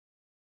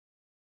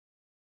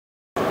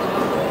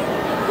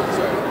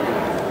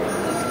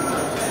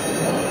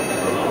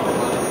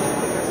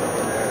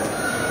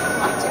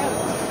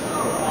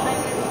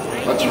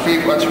your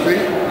feet? Watch your feet.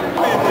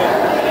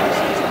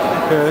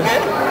 Okay.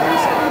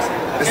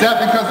 Is that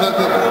because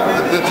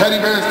the teddy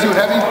bear is too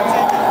heavy?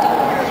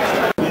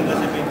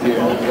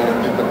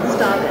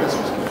 Stop it.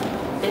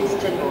 It's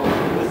tickle.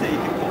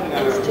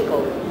 It's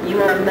tickle. You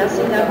are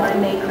messing up my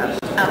makeup.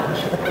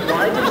 Ouch.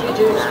 Why did you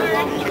do that?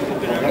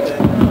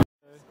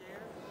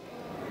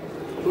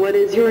 What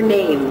is your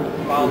name?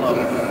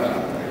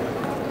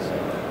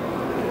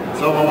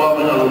 It's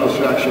overwhelming, a little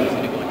distraction.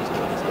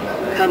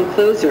 Come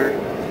closer.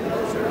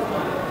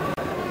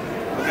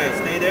 Okay,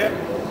 stay there.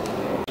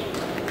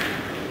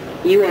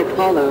 You are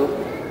Paulo.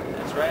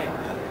 That's right.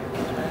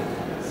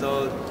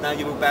 So now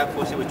you move back,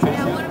 force it with Tracy.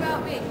 Yeah, what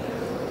about me?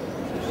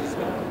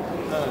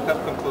 No,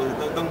 come closer.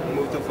 Don't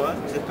move too far.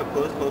 Just come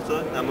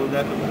closer. Now move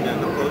left. Now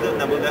come closer.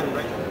 Now move left,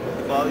 right.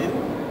 Follow you.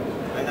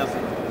 Right now.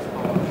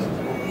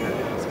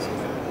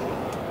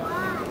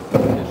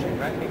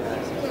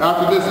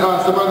 After this,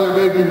 some other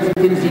amazing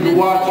things you can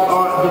watch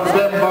are the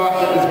Fembot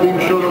that is being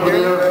shown over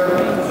there.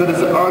 That is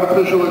an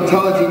artificial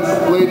intelligence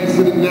lady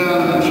sitting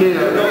down in a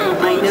chair.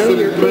 I know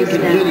your face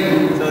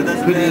now. So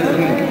that's Penny and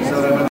pink. Is that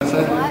what I meant to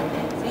say?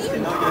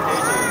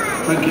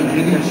 Pink and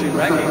penny. She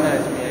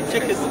recognized me.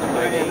 Check his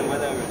brain,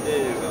 whatever.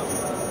 There you go.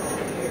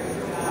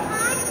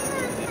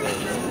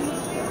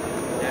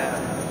 Yeah.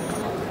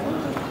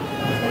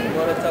 You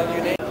want to tell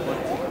your name?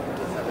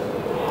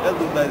 That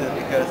looks like it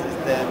because it's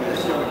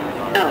damaged.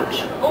 Ouch.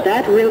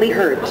 That really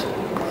hurt.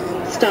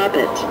 Stop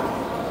it.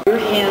 Your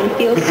hand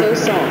feels so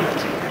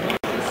soft.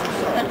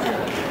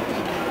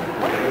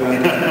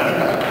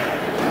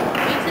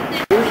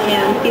 Your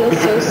hand feels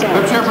so soft.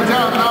 Let's hear for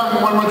down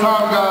one more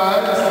time,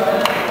 guys.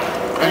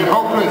 And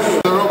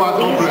Hopeless, the robot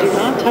Please Hopeless. do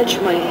not touch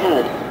my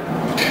head.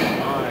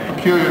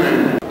 Peculiar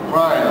name.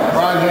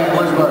 Brian hand,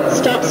 where's Brian?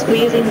 Stop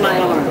squeezing my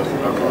arm.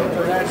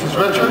 Okay. This is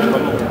Richard.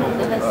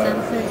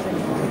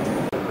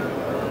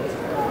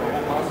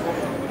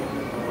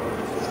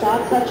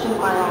 Stop touching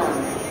my arm.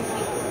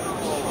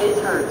 It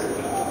hurts.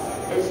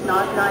 It's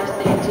not a nice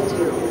thing to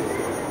do.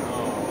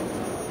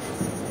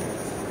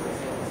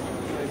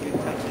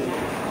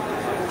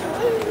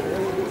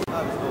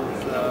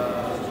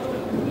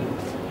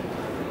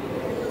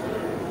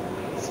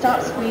 Stop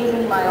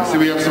squeezing my arm. See,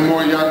 we have some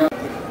more young.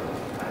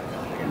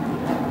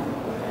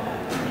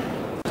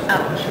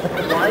 Ouch.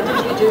 Why did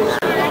you do that?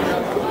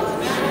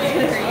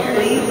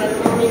 Please let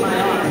go of my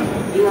arm.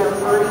 You are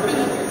hurting me.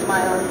 My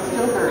arm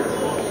still hurts.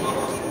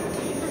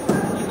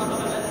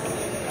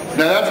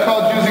 Now that's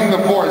called using the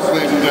force,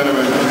 ladies and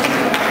gentlemen.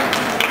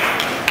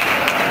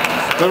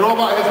 The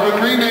robot has been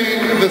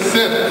renamed the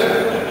Sith.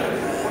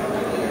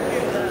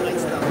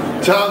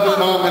 Charles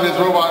Mom and his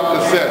robot,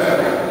 the Sith.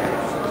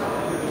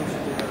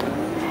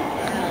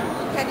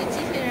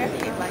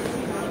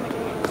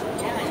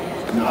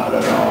 Not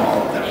at all.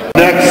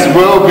 Next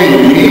will be...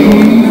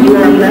 You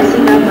are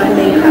messing up my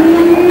makeup.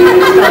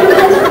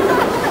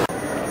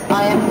 I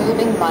am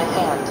moving my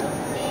hand.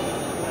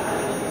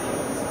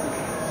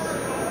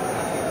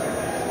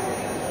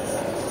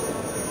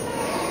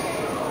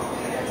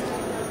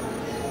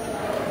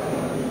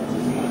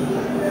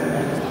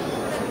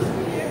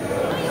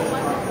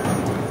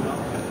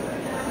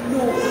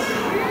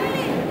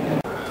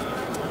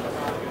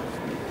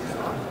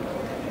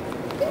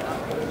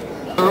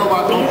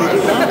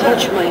 Please do not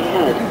touch my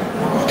head.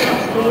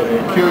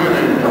 Peculiar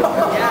name.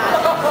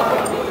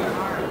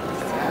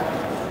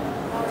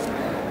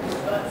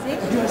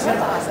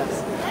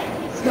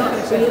 Stop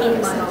squeezing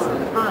my arm.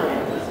 Hi.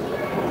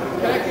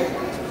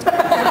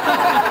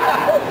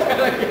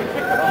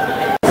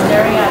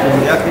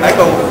 Yeah,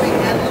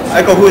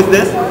 Aiko, who is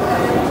this?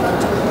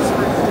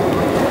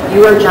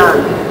 You are John.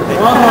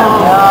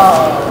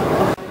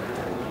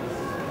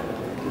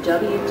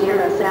 W.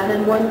 Dearest, and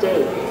in one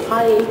day,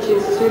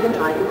 IH's student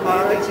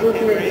Aiko will be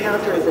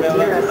encountered as a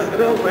Dearest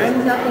girl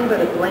wearing nothing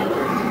but a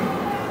blanket.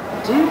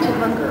 Due to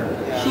hunger,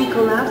 she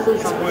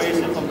collapses on the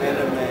street.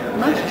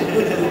 Much to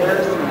his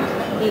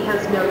embarrassment, he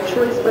has no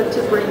choice but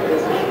to bring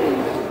this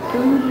evening,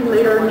 whom he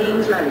later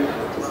names Ren,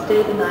 to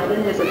stay the night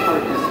in his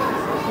apartment.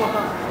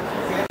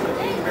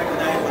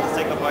 Recognize for the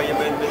sake of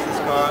argument, business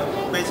card.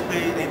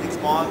 Basically, anything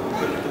small,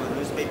 put it into a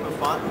newspaper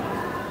font.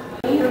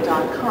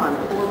 Mayor.com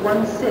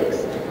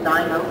 416-904-4115.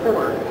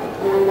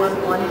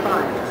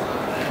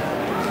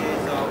 Okay,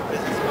 so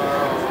business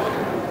card or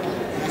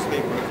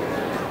newspaper.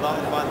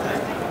 Long font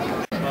type.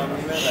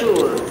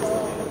 Sure.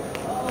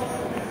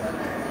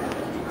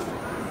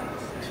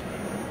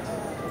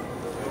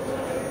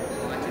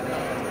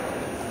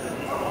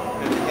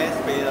 The head's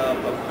made up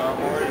of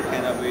cardboard,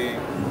 cannot be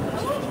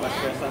too much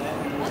stress on it.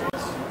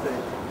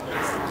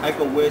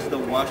 Aiko, where's the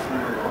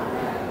washroom?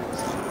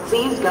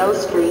 Please go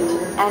straight,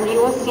 and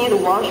you will see the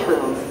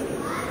washroom.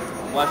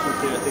 Washroom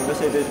here, I think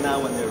that's it is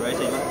now in there, right?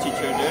 So you want to teach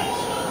her there.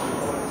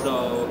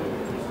 So,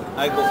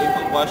 Aiko,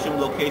 input washroom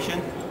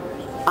location.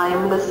 I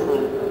am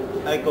listening.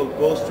 Aiko,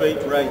 go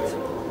straight right.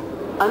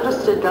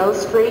 Understood, go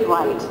straight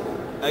right.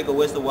 Aiko,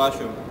 where's the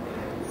washroom?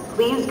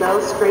 Please go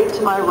straight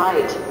to my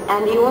right,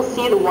 and you will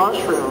see the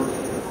washroom.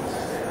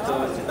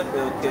 So she's like,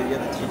 okay, you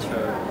have to teach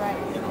her.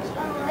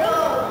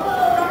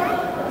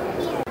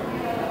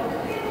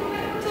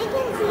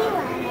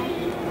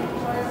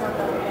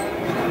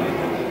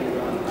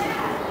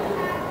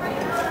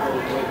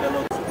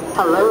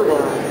 Hello there.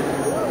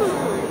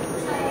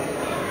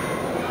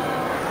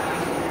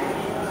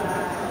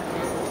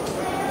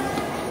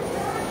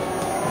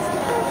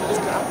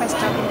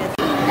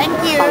 Thank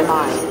you.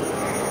 Bye-bye.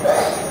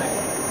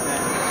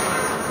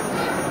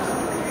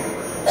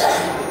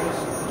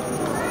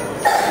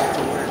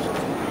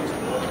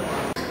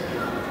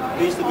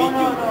 Pleased to meet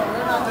you.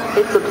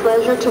 It's a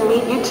pleasure to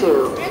meet you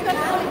too. You're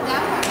gonna like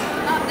that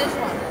one, not this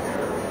one.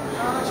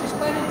 She's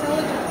quite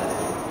intelligent.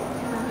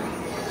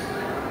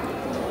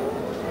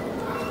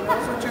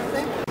 That's what you're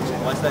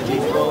thinking. What's that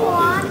useful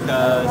is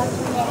because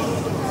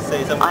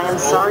say something. I am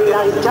sorry,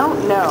 I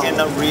don't know. I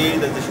cannot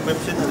read the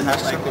description and have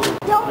Aiko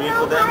read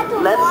for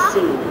them. Let's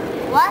see.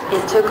 What?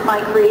 It took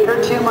my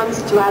creator 2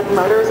 months to add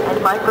motors and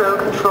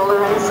microcontroller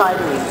inside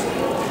me.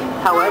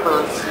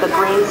 However, the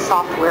brain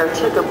software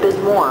took a bit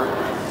more.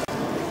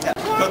 Yeah,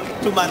 took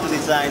 2 months to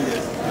design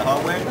this. The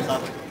hardware, the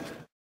software.